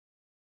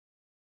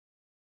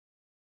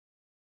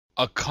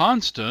A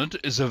constant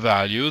is a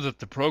value that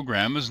the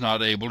program is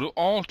not able to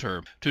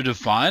alter. To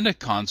define a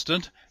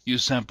constant, you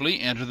simply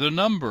enter the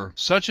number.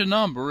 Such a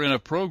number in a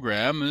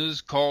program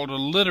is called a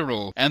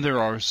literal, and there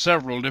are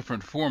several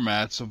different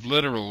formats of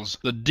literals.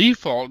 The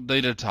default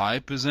data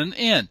type is an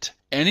int.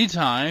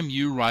 Anytime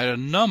you write a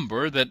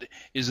number that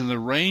is in the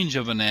range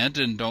of an int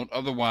and don't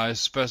otherwise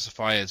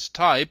specify its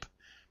type,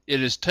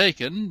 it is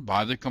taken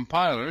by the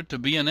compiler to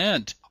be an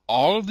int.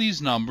 All of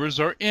these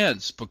numbers are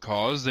ints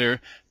because their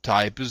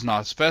type is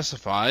not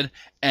specified,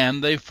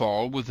 and they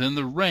fall within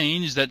the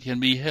range that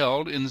can be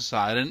held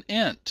inside an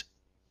int.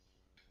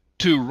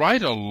 To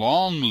write a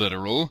long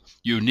literal,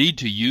 you need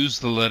to use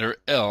the letter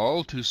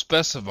L to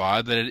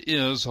specify that it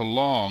is a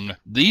long.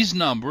 These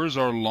numbers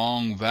are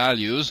long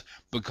values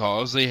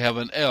because they have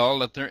an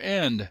L at their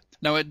end.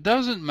 Now, it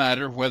doesn't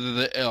matter whether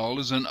the L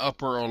is an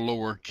upper or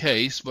lower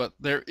case, but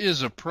there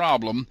is a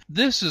problem.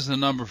 This is the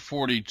number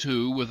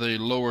 42 with a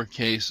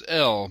lowercase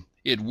l.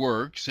 It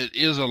works, it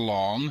is a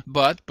long,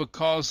 but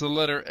because the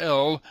letter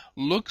L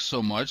looks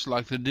so much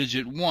like the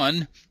digit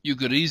 1, you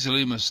could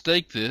easily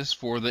mistake this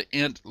for the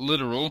int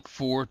literal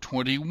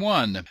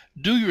 421.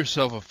 Do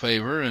yourself a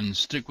favor and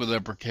stick with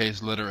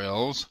uppercase letter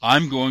L's.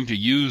 I'm going to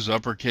use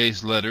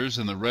uppercase letters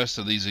in the rest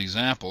of these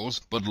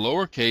examples, but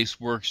lowercase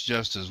works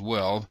just as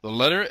well. The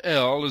letter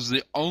L is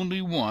the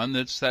only one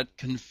that's that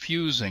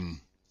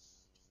confusing.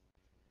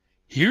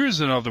 Here's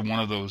another one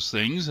of those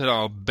things that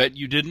I'll bet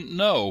you didn't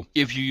know.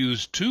 If you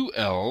use two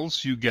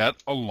L's, you get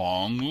a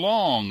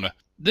long.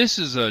 This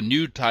is a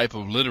new type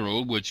of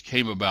literal which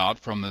came about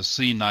from the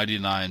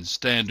C99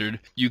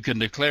 standard. You can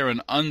declare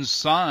an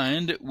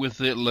unsigned with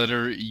the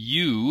letter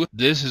U.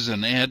 This is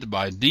an int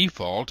by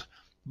default,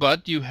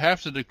 but you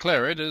have to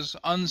declare it as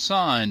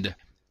unsigned.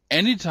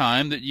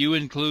 Anytime that you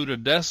include a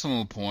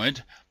decimal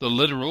point, the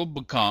literal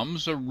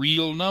becomes a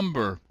real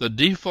number. The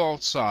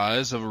default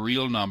size of a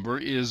real number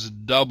is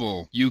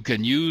double. You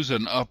can use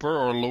an upper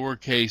or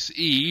lowercase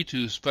e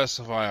to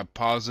specify a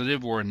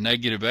positive or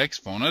negative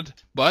exponent,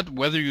 but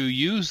whether you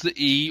use the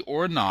e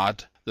or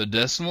not, the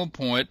decimal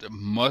point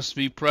must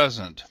be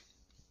present.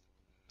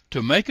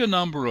 To make a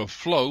number a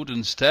float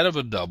instead of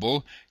a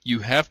double, you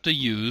have to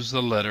use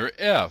the letter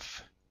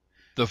F.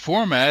 The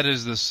format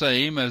is the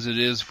same as it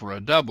is for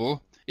a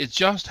double. It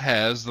just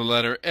has the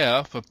letter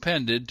F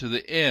appended to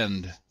the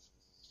end.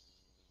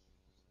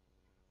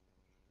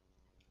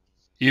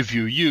 If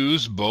you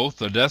use both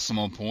the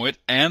decimal point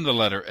and the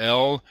letter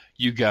L,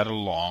 you get a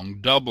long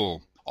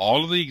double.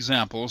 All of the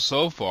examples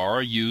so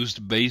far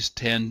used base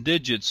 10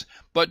 digits,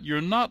 but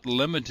you're not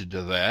limited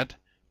to that.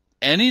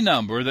 Any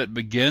number that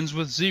begins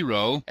with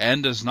 0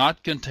 and does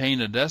not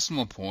contain a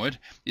decimal point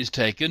is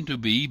taken to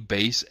be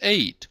base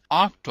 8,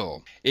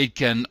 octal. It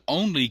can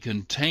only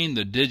contain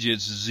the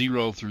digits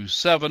 0 through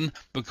 7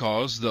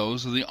 because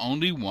those are the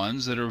only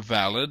ones that are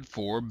valid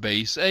for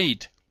base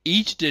 8.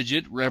 Each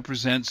digit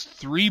represents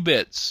 3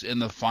 bits in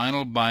the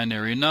final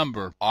binary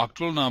number.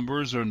 Octal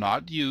numbers are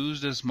not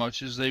used as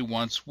much as they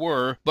once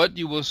were, but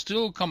you will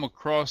still come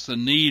across the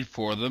need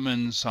for them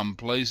in some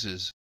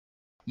places.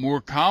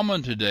 More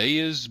common today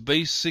is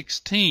base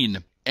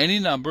 16. Any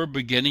number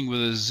beginning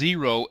with a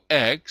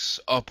 0x,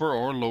 upper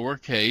or lower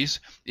case,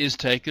 is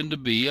taken to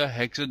be a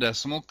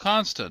hexadecimal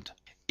constant.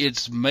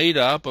 It's made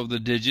up of the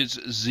digits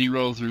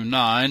 0 through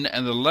 9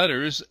 and the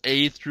letters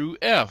A through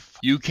F.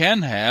 You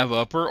can have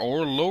upper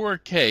or lower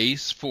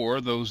case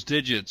for those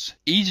digits.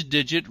 Each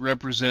digit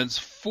represents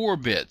 4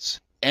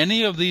 bits.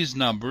 Any of these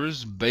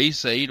numbers,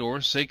 base 8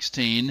 or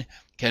 16,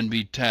 can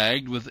be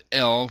tagged with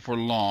L for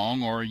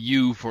long or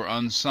U for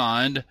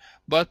unsigned,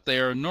 but they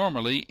are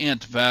normally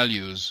int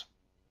values.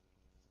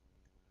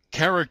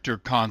 Character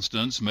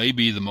constants may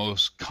be the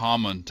most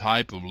common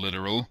type of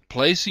literal.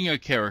 Placing a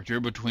character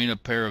between a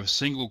pair of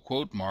single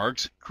quote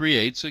marks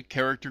creates a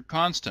character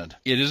constant.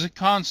 It is a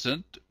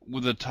constant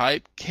with a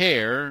type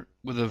char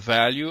with a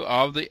value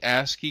of the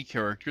ASCII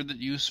character that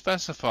you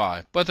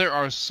specify. But there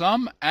are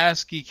some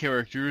ASCII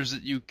characters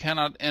that you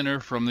cannot enter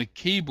from the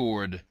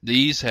keyboard.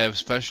 These have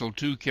special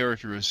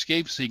 2-character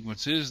escape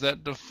sequences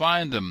that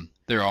define them.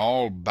 They're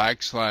all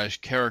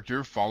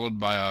 \character followed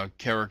by a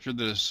character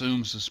that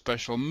assumes a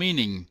special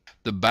meaning.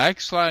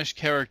 The \/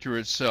 character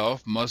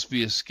itself must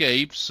be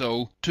escaped,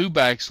 so 2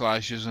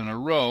 backslashes in a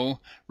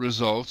row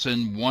results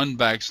in 1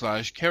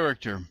 \/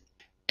 character.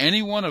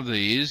 Any one of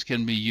these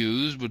can be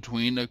used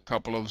between a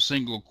couple of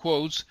single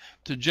quotes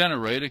to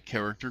generate a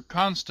character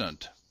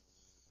constant.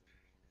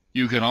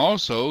 You can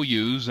also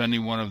use any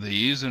one of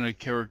these in a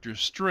character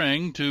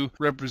string to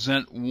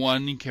represent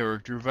 1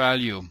 character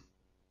value.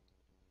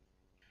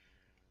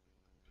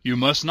 You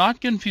must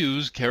not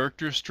confuse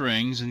character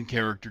strings and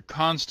character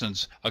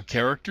constants. A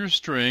character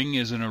string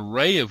is an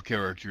array of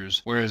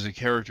characters, whereas a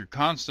character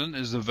constant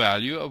is the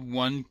value of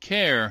 1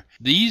 char.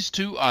 These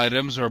two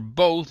items are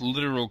both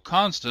literal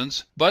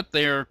constants, but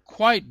they are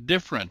quite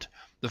different.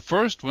 The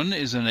first one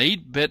is an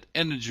 8-bit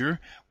integer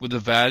with a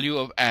value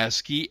of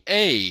ASCII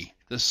A.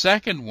 The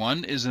second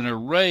one is an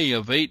array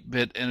of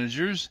 8-bit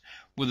integers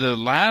with the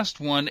last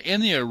one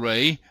in the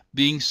array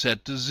being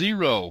set to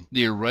 0.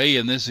 The array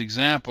in this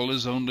example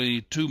is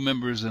only 2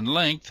 members in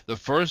length. The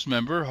first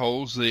member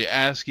holds the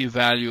ASCII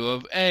value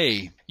of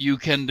A. You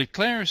can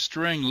declare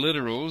string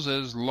literals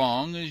as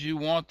long as you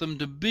want them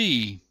to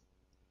be.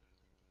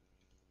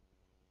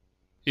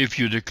 If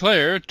you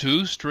declare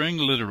 2 string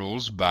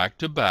literals back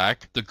to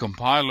back, the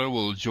compiler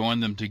will join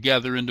them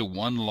together into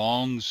one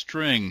long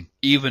string,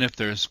 even if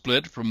they're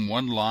split from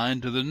one line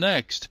to the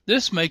next.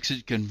 This makes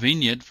it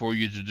convenient for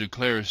you to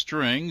declare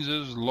strings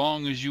as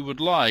long as you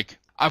would like.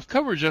 I've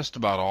covered just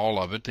about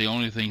all of it. The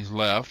only things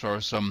left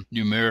are some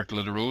numeric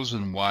literals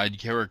and wide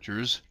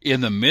characters.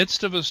 In the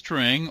midst of a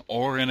string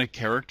or in a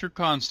character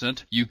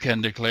constant, you can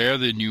declare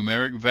the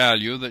numeric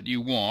value that you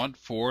want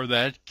for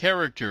that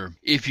character.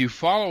 If you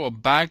follow a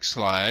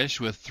backslash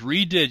with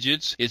 3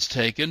 digits, it's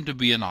taken to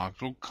be an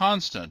octal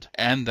constant,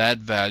 and that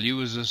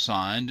value is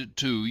assigned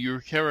to your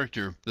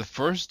character. The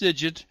first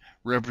digit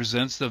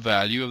represents the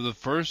value of the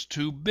first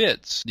 2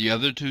 bits. The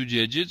other 2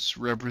 digits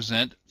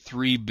represent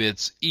 3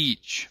 bits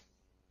each.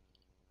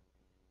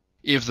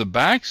 If the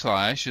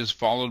backslash is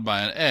followed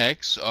by an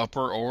X,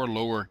 upper or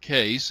lower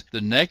case, the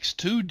next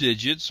 2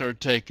 digits are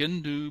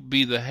taken to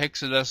be the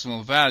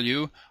hexadecimal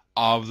value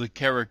of the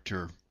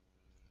character.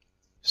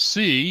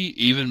 C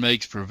even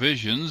makes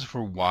provisions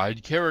for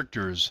wide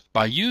characters.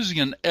 By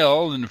using an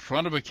L in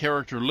front of a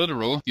character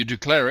literal, you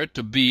declare it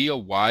to be a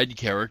wide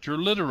character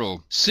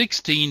literal.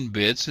 16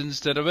 bits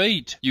instead of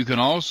 8. You can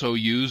also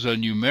use a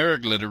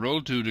numeric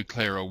literal to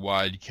declare a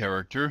wide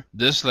character.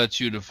 This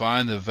lets you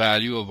define the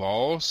value of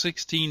all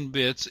 16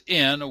 bits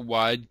in a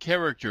wide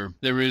character.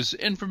 There is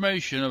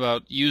information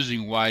about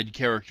using wide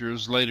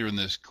characters later in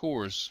this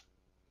course.